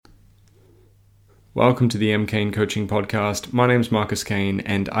Welcome to the M. Kane Coaching Podcast. My name's Marcus Kane,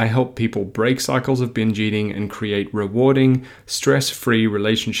 and I help people break cycles of binge eating and create rewarding, stress-free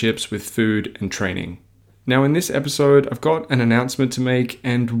relationships with food and training. Now, in this episode, I've got an announcement to make,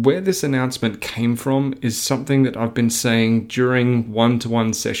 and where this announcement came from is something that I've been saying during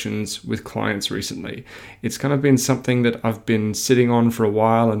one-to-one sessions with clients recently. It's kind of been something that I've been sitting on for a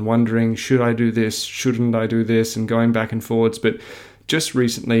while and wondering, should I do this, shouldn't I do this, and going back and forwards, but just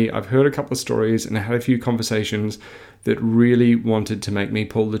recently, I've heard a couple of stories and I had a few conversations that really wanted to make me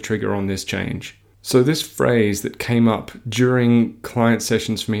pull the trigger on this change. So this phrase that came up during client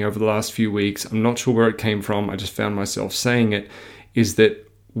sessions for me over the last few weeks, I'm not sure where it came from, I just found myself saying it, is that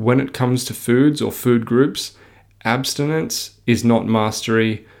when it comes to foods or food groups, abstinence is not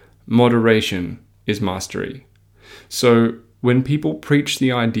mastery, moderation is mastery. So when people preach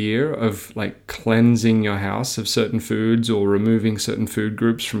the idea of like cleansing your house of certain foods or removing certain food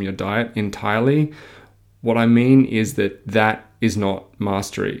groups from your diet entirely, what I mean is that is not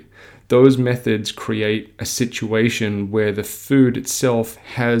mastery. Those methods create a situation where the food itself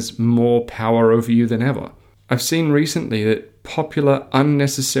has more power over you than ever. I've seen recently that popular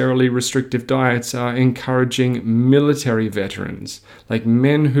unnecessarily restrictive diets are encouraging military veterans, like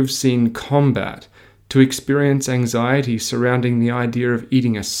men who've seen combat, to experience anxiety surrounding the idea of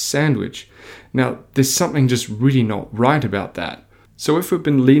eating a sandwich. Now, there's something just really not right about that. So if we've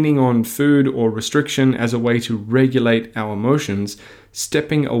been leaning on food or restriction as a way to regulate our emotions,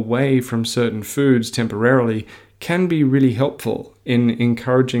 stepping away from certain foods temporarily can be really helpful in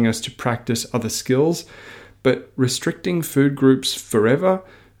encouraging us to practice other skills, but restricting food groups forever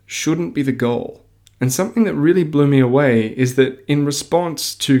shouldn't be the goal. And something that really blew me away is that in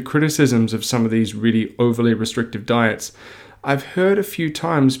response to criticisms of some of these really overly restrictive diets, I've heard a few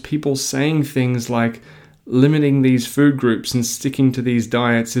times people saying things like limiting these food groups and sticking to these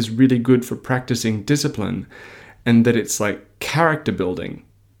diets is really good for practicing discipline, and that it's like character building.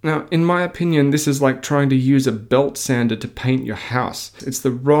 Now, in my opinion, this is like trying to use a belt sander to paint your house. It's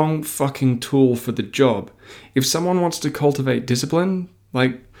the wrong fucking tool for the job. If someone wants to cultivate discipline,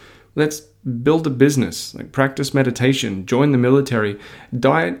 let's build a business, practice meditation, join the military.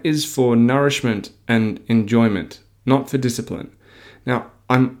 Diet is for nourishment and enjoyment, not for discipline. Now,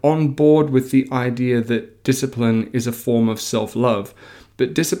 I'm on board with the idea that discipline is a form of self-love,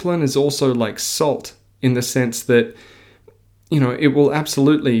 but discipline is also like salt in the sense that, it will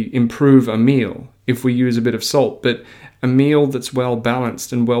absolutely improve a meal if we use a bit of salt, but a meal that's well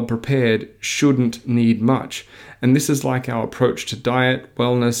balanced and well prepared shouldn't need much. And this is like our approach to diet,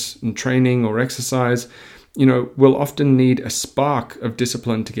 wellness, and training or exercise. We'll often need a spark of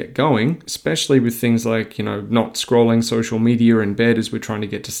discipline to get going, especially with things like, not scrolling social media in bed as we're trying to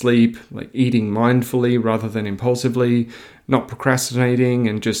get to sleep, like eating mindfully rather than impulsively, not procrastinating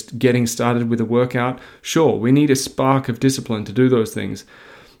and just getting started with a workout. Sure, we need a spark of discipline to do those things,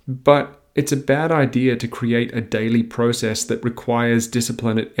 but it's a bad idea to create a daily process that requires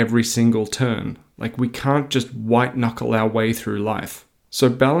discipline at every single turn. We can't just white knuckle our way through life. So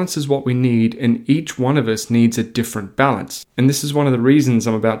balance is what we need, and each one of us needs a different balance. And this is one of the reasons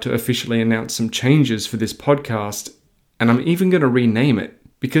I'm about to officially announce some changes for this podcast, and I'm even going to rename it.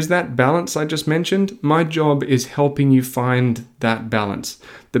 Because that balance I just mentioned, my job is helping you find that balance.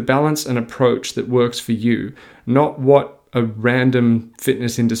 The balance and approach that works for you, not what a random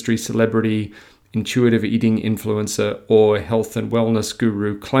fitness industry celebrity, intuitive eating influencer, or health and wellness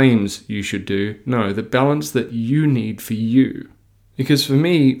guru claims you should do. No, the balance that you need for you. Because for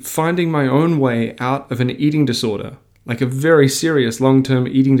me, finding my own way out of an eating disorder, like a very serious long-term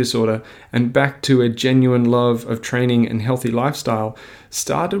eating disorder, and back to a genuine love of training and healthy lifestyle,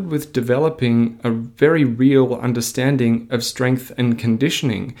 started with developing a very real understanding of strength and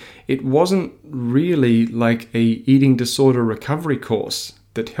conditioning. It wasn't really like a eating disorder recovery course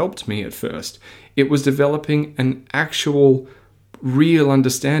that helped me at first. It was developing an actual real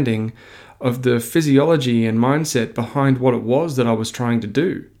understanding of the physiology and mindset behind what it was that I was trying to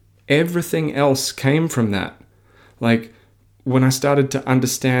do. Everything else came from that. When I started to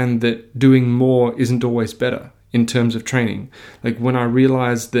understand that doing more isn't always better in terms of training. When I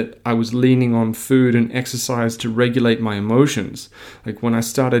realized that I was leaning on food and exercise to regulate my emotions. When I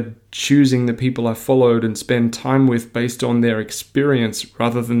started choosing the people I followed and spend time with based on their experience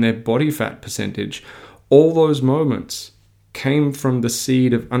rather than their body fat percentage. All those moments came from the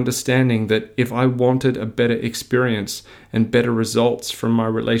seed of understanding that if I wanted a better experience and better results from my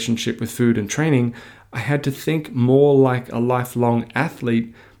relationship with food and training, I had to think more like a lifelong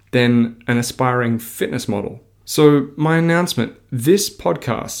athlete than an aspiring fitness model. So my announcement, this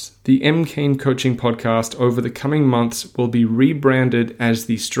podcast, the M. Cain Coaching Podcast, over the coming months will be rebranded as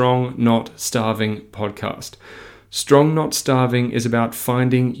the Strong Not Starving Podcast. Strong Not Starving is about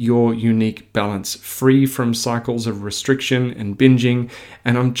finding your unique balance, free from cycles of restriction and binging,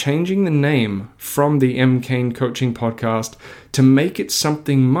 and I'm changing the name from the M. Cain Coaching Podcast to make it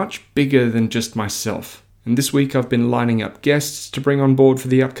something much bigger than just myself. And this week I've been lining up guests to bring on board for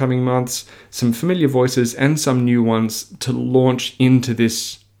the upcoming months, some familiar voices and some new ones to launch into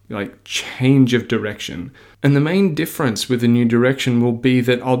this change of direction. And the main difference with the new direction will be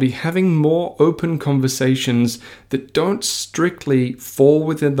that I'll be having more open conversations that don't strictly fall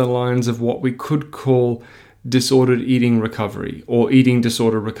within the lines of what we could call disordered eating recovery or eating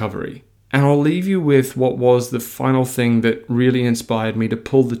disorder recovery. And I'll leave you with what was the final thing that really inspired me to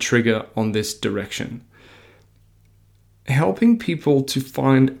pull the trigger on this direction. Helping people to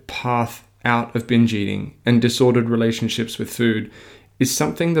find a path out of binge eating and disordered relationships with food is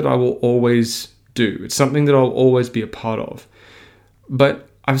something that I will always do. It's something that I'll always be a part of. But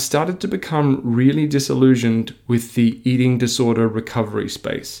I've started to become really disillusioned with the eating disorder recovery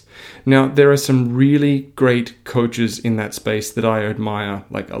space. Now, there are some really great coaches in that space that I admire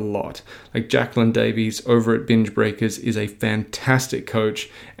a lot. Like Jacqueline Davies over at Binge Breakers is a fantastic coach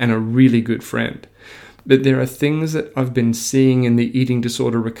and a really good friend. But there are things that I've been seeing in the eating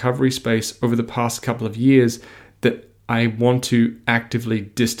disorder recovery space over the past couple of years that I want to actively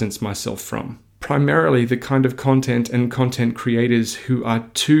distance myself from. Primarily the kind of content and content creators who are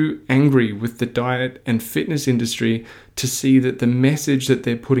too angry with the diet and fitness industry to see that the message that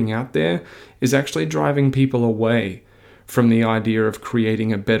they're putting out there is actually driving people away from the idea of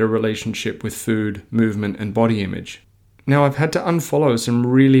creating a better relationship with food, movement, and body image. Now, I've had to unfollow some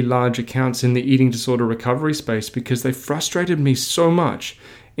really large accounts in the eating disorder recovery space because they frustrated me so much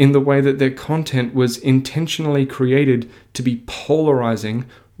in the way that their content was intentionally created to be polarizing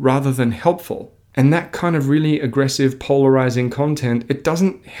rather than helpful. And that kind of really aggressive, polarizing content, it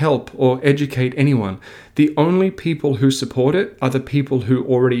doesn't help or educate anyone. The only people who support it are the people who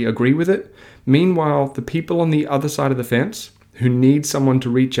already agree with it. Meanwhile, the people on the other side of the fence who need someone to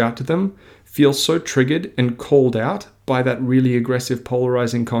reach out to them feel so triggered and called out by that really aggressive,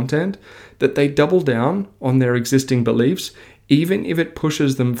 polarizing content that they double down on their existing beliefs, even if it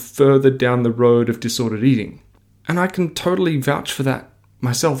pushes them further down the road of disordered eating. And I can totally vouch for that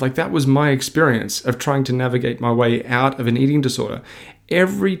myself. That was my experience of trying to navigate my way out of an eating disorder.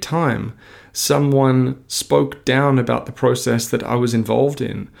 Every time someone spoke down about the process that I was involved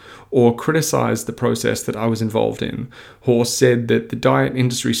in, or criticized the process that I was involved in, or said that the diet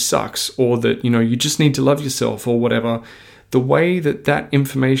industry sucks, or that, you just need to love yourself, or whatever, the way that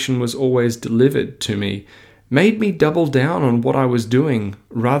information was always delivered to me made me double down on what I was doing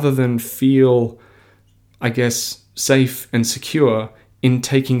rather than feel, safe and secure in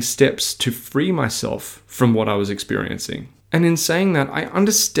taking steps to free myself from what I was experiencing. And in saying that, I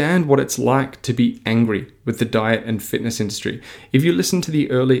understand what it's like to be angry with the diet and fitness industry. If you listen to the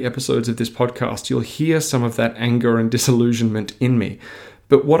early episodes of this podcast, you'll hear some of that anger and disillusionment in me.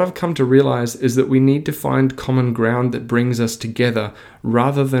 But what I've come to realize is that we need to find common ground that brings us together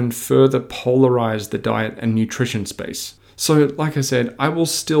rather than further polarize the diet and nutrition space. So, like I said, I will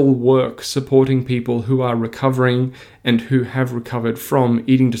still work supporting people who are recovering and who have recovered from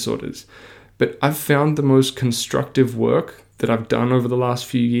eating disorders. But I've found the most constructive work that I've done over the last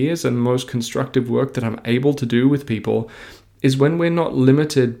few years and the most constructive work that I'm able to do with people is when we're not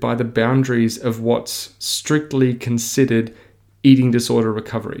limited by the boundaries of what's strictly considered eating disorder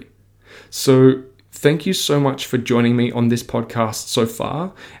recovery. So thank you so much for joining me on this podcast so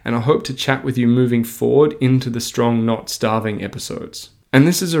far, and I hope to chat with you moving forward into the Strong Not Starving episodes. And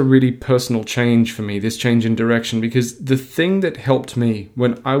this is a really personal change for me, this change in direction, because the thing that helped me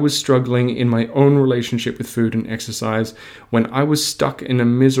when I was struggling in my own relationship with food and exercise, when I was stuck in a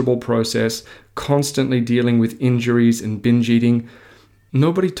miserable process, constantly dealing with injuries and binge eating,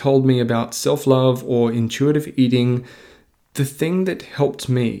 nobody told me about self-love or intuitive eating. The thing that helped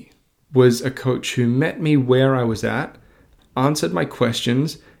me was a coach who met me where I was at, answered my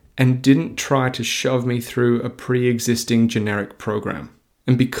questions, and didn't try to shove me through a pre-existing generic program.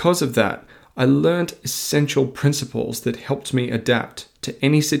 And because of that, I learned essential principles that helped me adapt to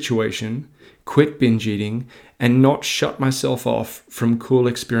any situation, quit binge eating, and not shut myself off from cool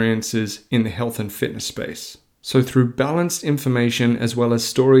experiences in the health and fitness space. So through balanced information as well as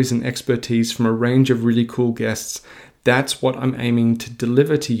stories and expertise from a range of really cool guests, that's what I'm aiming to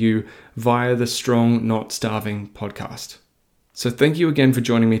deliver to you via the Strong Not Starving podcast. So thank you again for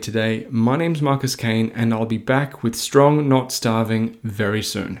joining me today. My name's Marcus Cain, and I'll be back with Strong Not Starving very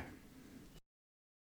soon.